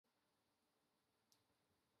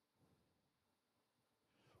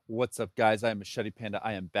What's up, guys? I'm Machete Panda.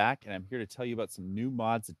 I am back, and I'm here to tell you about some new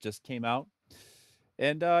mods that just came out.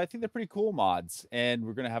 And I think they're pretty cool mods. And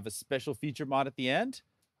we're going to have a special feature mod at the end.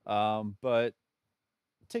 But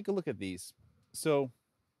take a look at these. So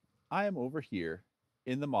I am over here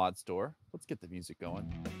in the mod store. Let's get the music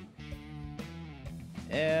going.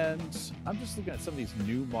 And I'm just looking at some of these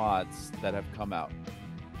new mods that have come out.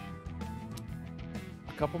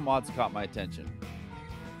 A couple mods caught my attention.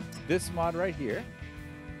 This mod right here.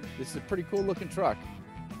 This is a pretty cool looking truck.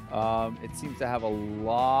 It seems to have a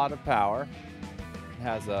lot of power. It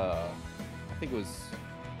has I think it was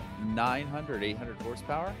 900, 800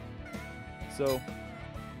 horsepower. So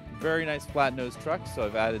very nice flat nose truck. So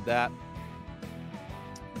I've added that.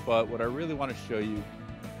 But what I really want to show you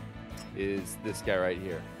is this guy right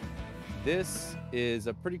here. This is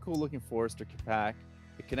a pretty cool looking Forester pack.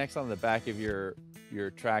 It connects on the back of your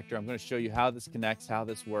tractor. I'm going to show you how this connects, how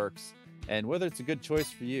this works, and whether it's a good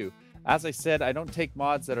choice for you. As I said, I don't take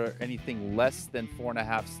mods that are anything less than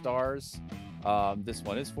 4.5 stars. This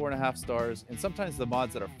one is 4.5 stars, and sometimes the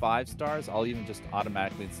mods that are 5 stars, I'll even just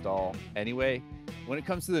automatically install anyway. When it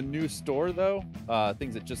comes to the new store, though,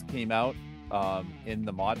 things that just came out in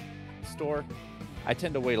the mod store, I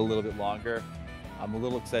tend to wait a little bit longer. I'm a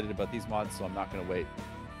little excited about these mods, so I'm not going to wait.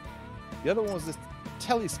 The other one was this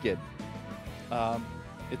Teleskid.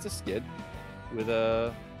 It's a skid with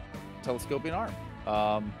a telescoping arm,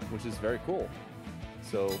 which is very cool.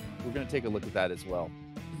 So we're going to take a look at that as well.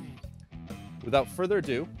 Without further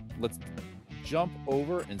ado, let's jump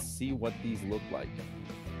over and see what these look like.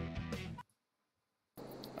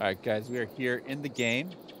 All right, guys, we are here in the game,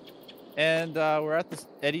 and we're at this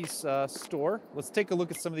Eddie's store. Let's take a look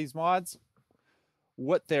at some of these mods,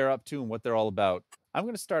 what they're up to and what they're all about. I'm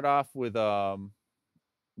going to start off with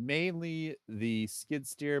mainly the skid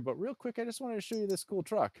steer, but real quick, I just wanted to show you this cool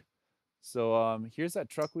truck. So here's that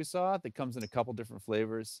truck we saw that comes in a couple different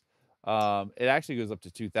flavors. It actually goes up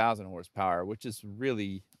to 2,000 horsepower, which is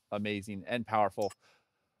really amazing and powerful.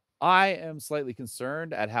 I am slightly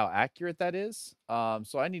concerned at how accurate that is.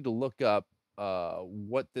 So I need to look up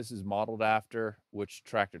what this is modeled after, which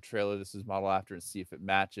tractor trailer this is modeled after, and see if it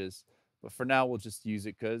matches. But for now, we'll just use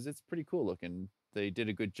it because it's pretty cool looking. They did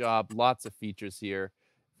a good job. Lots of features here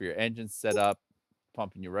for your engine setup,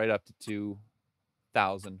 pumping you right up to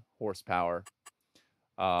 2,000 horsepower.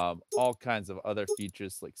 All kinds of other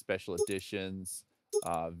features like special editions,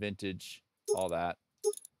 vintage, all that.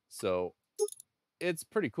 So it's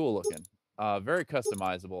pretty cool looking, very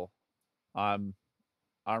customizable. I'm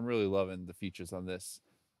really loving the features on this.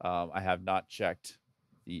 I have not checked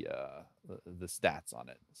the stats on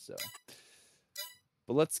it. So,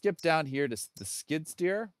 but let's skip down here to the skid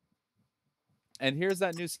steer. And here's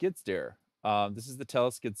that new skid steer. This is the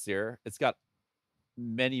Teleskid steer. It's got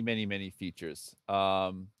many features. You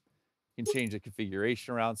can change the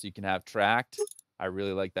configuration around so you can have tracked. I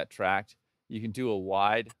really like that tracked. You can do a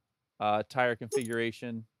wide tire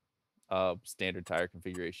configuration, standard tire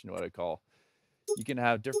configuration, what I call. You can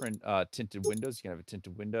have different tinted windows. You can have a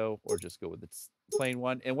tinted window or just go with the plain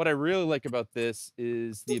one. And what I really like about this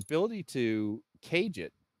is the ability to cage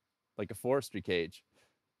it like a forestry cage.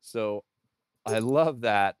 So I love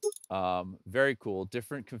that. Very cool.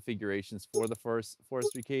 Different configurations for the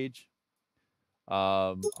forestry cage.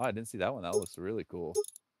 Oh, I didn't see that one. That looks really cool.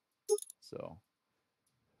 So,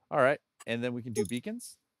 all right. And then we can do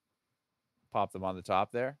beacons. Pop them on the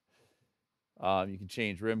top there. You can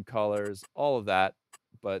change rim colors, all of that.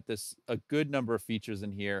 But there's a good number of features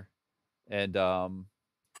in here. And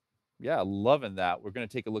yeah, loving that. We're going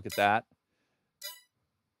to take a look at that.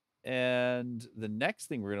 And the next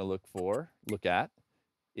thing we're going to look at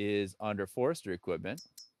is under forestry equipment.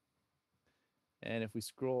 And if we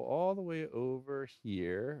scroll all the way over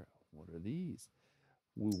here, what are these?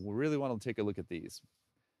 We really want to take a look at these.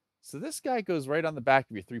 So this guy goes right on the back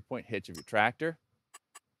of your 3-point hitch of your tractor.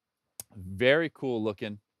 Very cool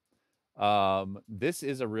looking. This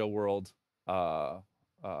is a real world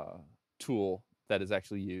tool that is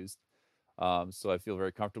actually used. So I feel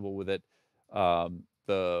very comfortable with it.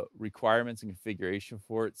 The requirements and configuration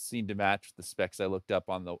for it seem to match the specs I looked up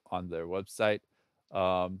on their website.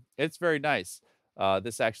 It's very nice.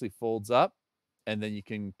 This actually folds up, and then you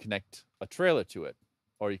can connect a trailer to it,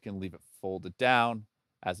 or you can leave it folded down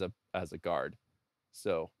as a guard.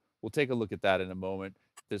 So we'll take a look at that in a moment.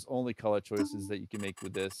 There's only color choices that you can make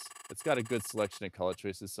with this. It's got a good selection of color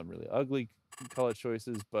choices, some really ugly color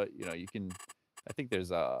choices, but you can, I think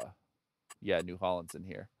there's yeah, New Holland's in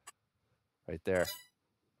here right there.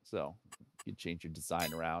 So you can change your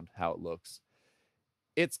design around how it looks.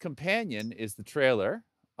 Its companion is the trailer.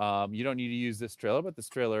 You don't need to use this trailer, but this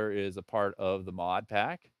trailer is a part of the mod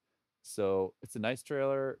pack. So it's a nice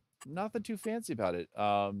trailer. Nothing too fancy about it.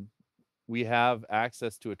 We have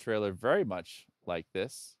access to a trailer very much like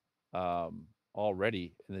this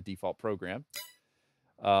already in the default program.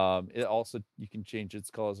 It also, you can change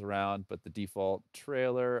its colors around, but the default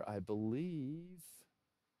trailer, I believe,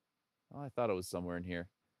 oh, I thought it was somewhere in here.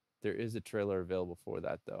 There is a trailer available for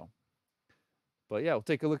that though. But yeah, we'll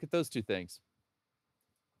take a look at those two things.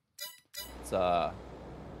 Let's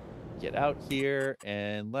get out here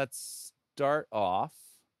and let's start off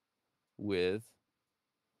with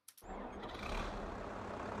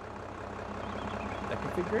that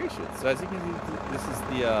configuration. So as you can see, this is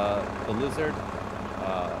the lizard,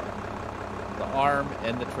 the arm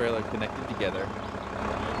and the trailer connected together.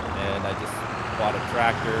 And I just bought a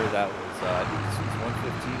tractor that was, I think this was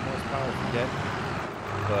 115 horsepower, I forget.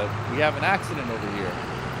 But we have an accident over here.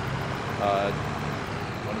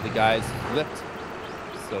 One of the guys flipped.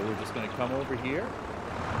 So we're just going to come over here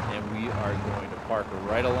and we are going to park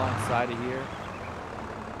right alongside of here.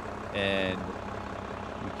 And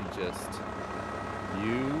we can just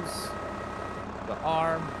use the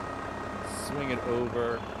arm, swing it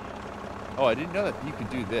over. Oh, I didn't know that you could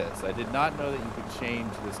do this. I did not know that you could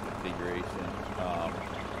change this configuration.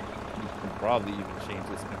 You can probably even change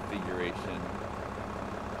this configuration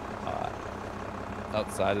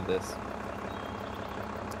outside of this.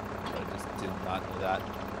 I just did not know that.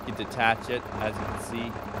 You can detach it, as you can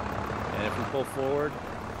see. And if we pull forward,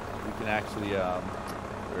 we can actually,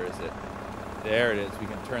 where is it? There it is. We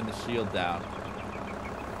can turn the shield down.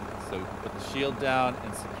 So we can put the shield down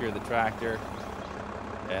and secure the tractor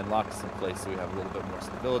and lock us in place so we have a little bit more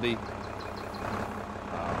stability.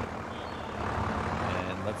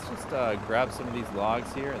 And let's just grab some of these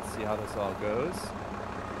logs here and see how this all goes.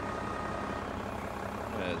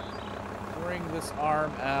 I'm going to bring this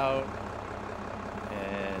arm out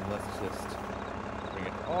and let's just bring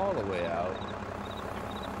it all the way out.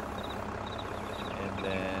 And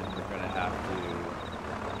then we're going to have to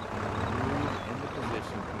move into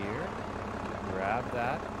position here to grab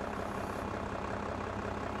that.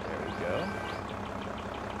 There we go.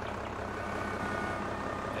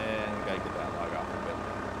 And we got to get that log off a bit.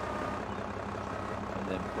 And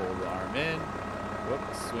then pull the arm in.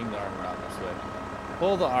 Whoops, swing the arm around this way.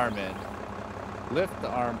 Pull the arm in. Lift the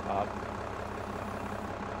arm up.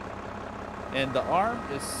 And the arm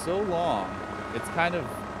is so long, it's kind of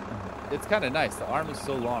nice. The arm is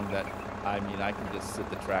so long that, I mean, I can just sit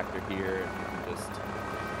the tractor here and we can just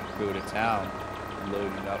go to town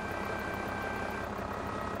loading up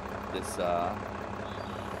this little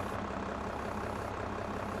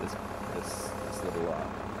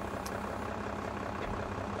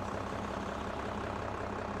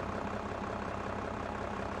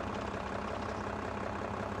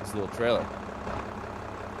this little trailer.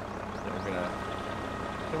 Then we're gonna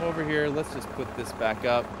come over here. Let's just put this back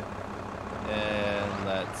up and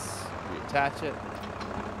let's reattach it.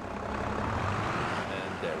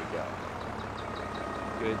 And there we go.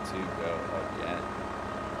 Good to go again.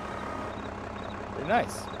 Very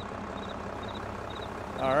nice.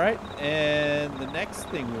 All right, and the next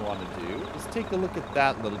thing we want to do is take a look at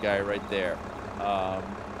that little guy right there.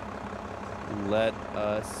 Let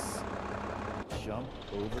us jump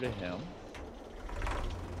over to him.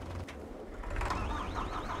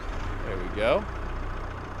 There we go.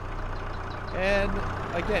 And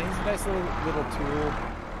again, he's a nice little tool.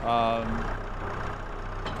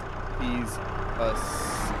 He's a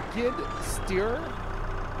skid steerer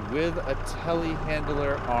with a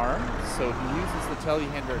telehandler arm, so he uses the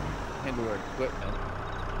telehandler equipment.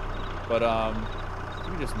 But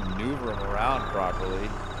you can just maneuver him around properly.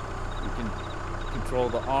 You can control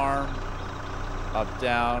the arm, up,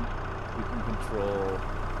 down. You can control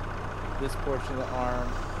this portion of the arm,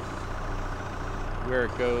 where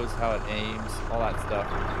it goes, how it aims, all that stuff.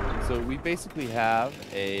 So we basically have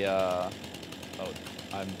a, oh,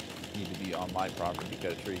 I need to be on my property to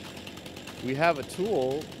cut a tree. We have a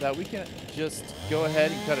tool that we can just go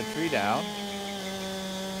ahead and cut a tree down.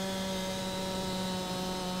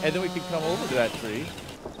 And then we can come over to that tree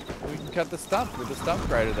and we can cut the stump with the stump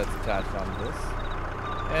grinder that's attached onto this.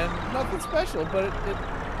 And nothing special, but it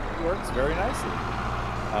works very nicely.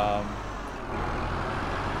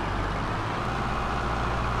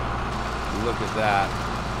 Look at that.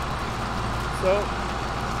 So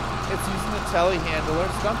it's using the telehandler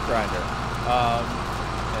stump grinder.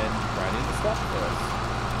 And grinding the stump for us.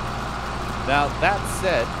 Now that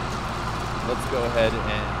said, let's go ahead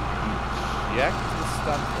and eject the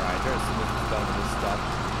stump grinder as soon as it's done with the stump.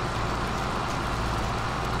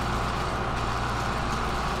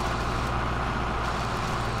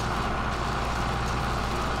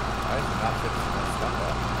 Why is it not fixing that stump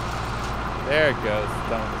up? There it goes. It's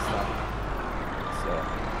done with the stuff. So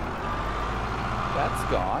that's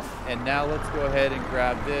gone. And now let's go ahead and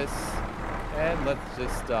grab this. And let's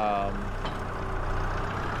just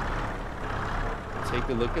take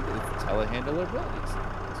a look at its telehandler abilities.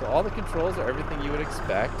 So all the controls are everything you would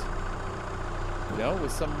expect, you know,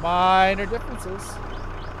 with some minor differences,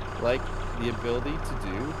 like the ability to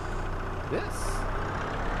do this.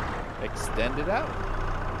 Extend it out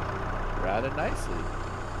rather nicely.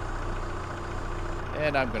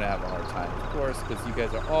 And I'm going to have a hard time, of course, because you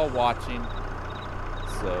guys are all watching.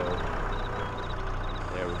 So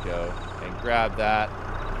there we go. And grab that.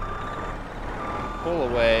 Pull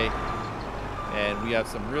away. And we have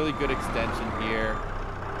some really good extension here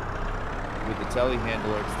with the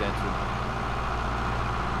telehandler extension.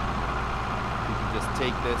 We can just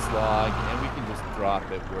take this log and we can just drop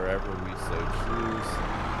it wherever we so choose.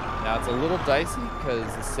 Now it's a little dicey because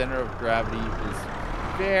the center of gravity is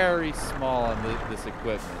very small on this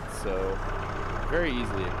equipment, so very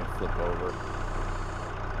easily it can flip over.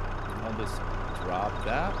 And I'll just drop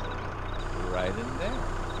that right in there.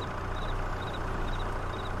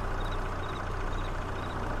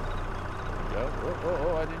 There we go.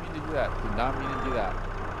 Oh, I didn't mean to do that. Did not mean to do that.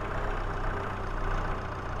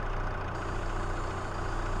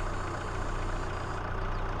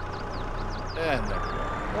 And there we go.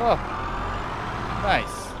 Oh,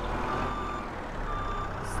 nice.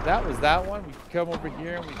 So that was that one. We can come over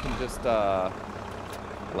here and we can just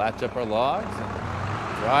latch up our logs and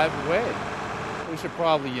drive away. We should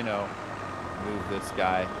probably, you know, move this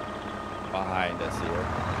guy behind us here.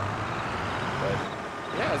 But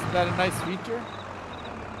yeah, isn't that a nice feature?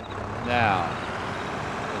 Now,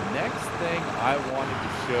 the next thing I wanted to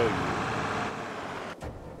show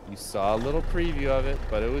you, you saw a little preview of it,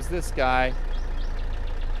 but it was this guy.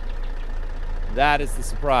 That is the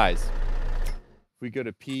surprise. If we go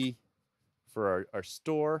to P for our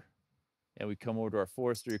store and we come over to our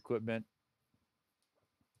forestry equipment,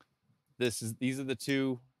 these are the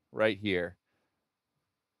two right here.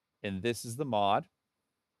 And this is the mod.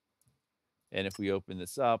 And if we open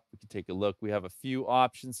this up, we can take a look. We have a few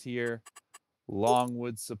options here.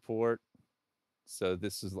 Longwood support. So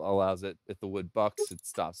this allows it, if the wood bucks, it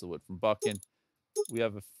stops the wood from bucking. We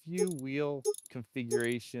have a few wheel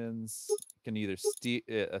configurations. You can either steer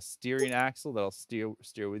a steering axle that'll steer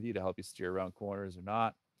with you to help you steer around corners or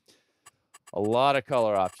not. A lot of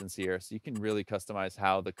color options here, so you can really customize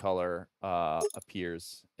how the color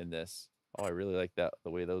appears in this. Oh, I really like that,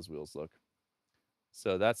 the way those wheels look.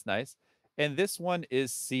 So that's nice. And this one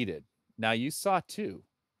is seated. Now you saw two.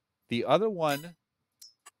 The other one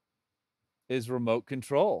is remote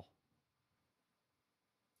control.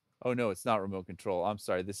 Oh, no, it's not remote control. I'm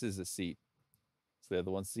sorry. This is a seat. So the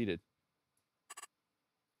other one's seated.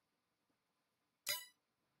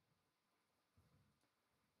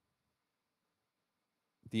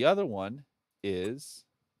 The other one is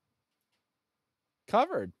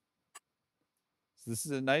covered. So this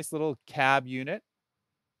is a nice little cab unit.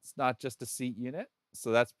 It's not just a seat unit.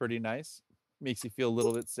 So that's pretty nice. Makes you feel a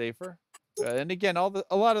little bit safer. And again, a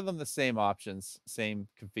lot of them the same options, same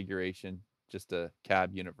configuration, just a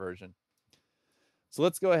cab unit version. So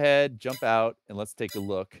let's go ahead, jump out, and let's take a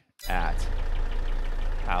look at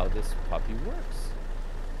how this puppy works.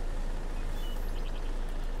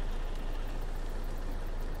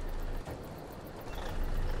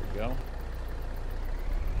 There we go.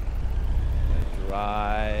 I'm gonna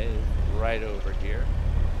drive right over here.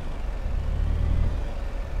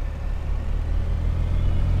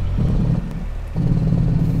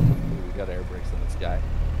 Ooh, we got air brakes on this guy.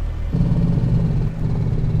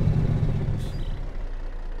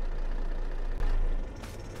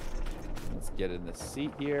 Get in the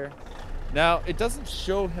seat here. Now, it doesn't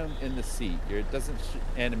show him in the seat here. It doesn't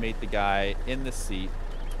animate the guy in the seat.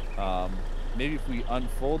 Maybe if we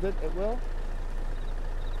unfold it, it will.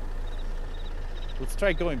 Let's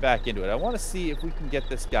try going back into it. I want to see if we can get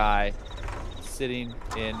this guy sitting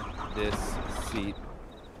in this seat.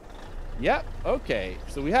 Yep, okay.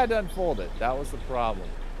 So we had to unfold it. That was the problem.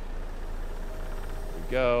 There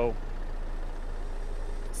we go.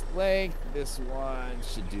 This length, this one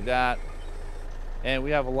should do that. And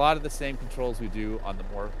we have a lot of the same controls we do on the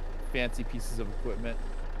more fancy pieces of equipment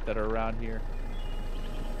that are around here.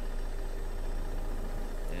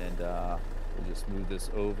 And we'll just move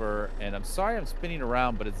this over. And I'm sorry I'm spinning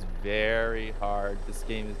around, but it's very hard. This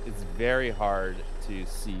game it's very hard to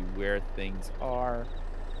see where things are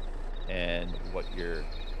and what you're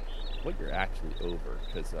actually over,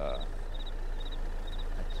 because I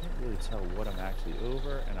can't really tell what I'm actually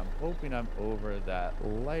over, and I'm hoping I'm over that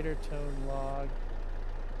lighter tone log.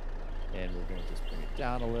 And we're gonna just bring it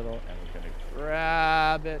down a little, and we're gonna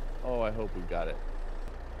grab it. Oh, I hope we've got it.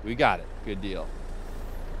 We got it. Good deal.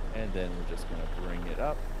 And then we're just gonna bring it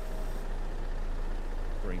up.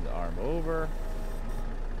 Bring the arm over.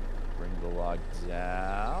 Bring the log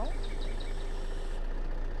down.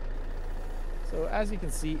 So as you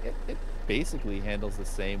can see, it basically handles the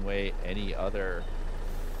same way any other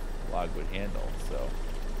log would handle.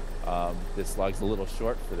 So this log's a little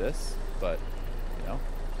short for this, but you know,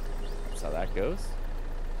 that's how that goes.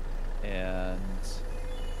 And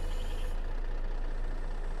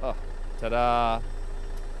oh, ta-da!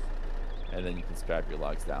 And then you can strap your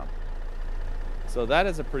logs down. So that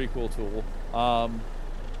is a pretty cool tool.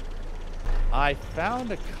 I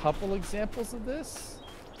found a couple examples of this.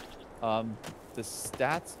 The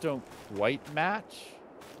stats don't quite match,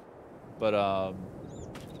 but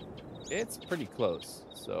it's pretty close.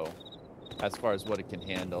 So as far as what it can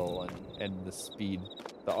handle and the speed,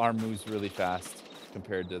 the arm moves really fast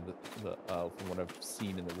compared to the from what I've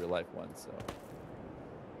seen in the real life one. So,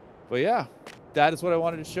 but yeah, that is what I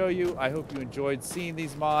wanted to show you. I hope you enjoyed seeing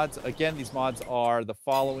these mods. Again, these mods are the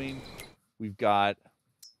following. We've got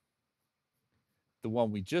the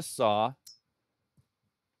one we just saw,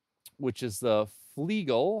 which is the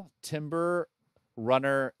Flegel Timber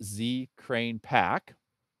Runner Z Crane Pack.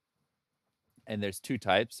 And there's two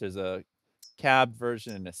types. There's a cab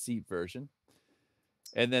version and a seat version.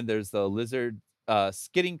 And then there's the Lizard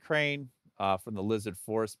Skidding Crane from the Lizard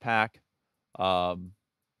Forest Pack.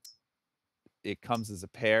 It comes as a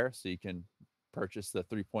pair, so you can purchase the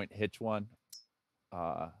 3-point hitch one,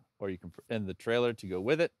 or you can in the trailer to go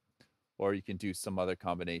with it, or you can do some other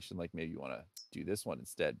combination, like maybe you want to do this one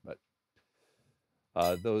instead. But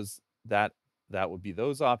that would be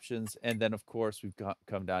those options. And then of course we've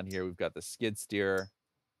come down here. We've got the skid steer,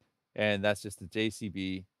 and that's just the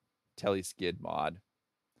JCB Teleskid mod.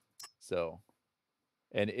 So,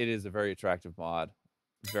 and it is a very attractive mod,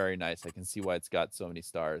 very nice. I can see why it's got so many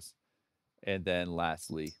stars. And then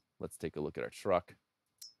lastly, let's take a look at our truck.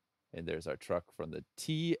 And there's our truck from the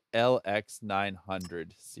TLX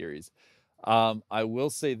 900 series. I will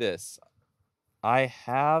say this. I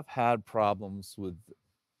have had problems with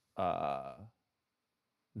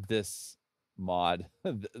this mod,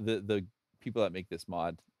 the people that make this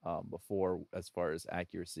mod before, as far as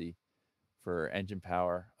accuracy for engine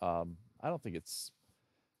power. I don't think it's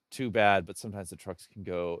too bad, but sometimes the trucks can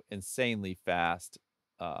go insanely fast,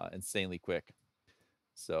 insanely quick.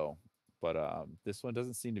 So, but this one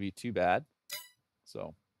doesn't seem to be too bad.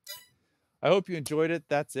 So I hope you enjoyed it.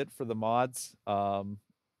 That's it for the mods.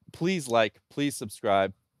 Please like, please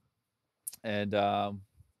subscribe, and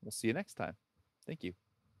we'll see you next time. Thank you.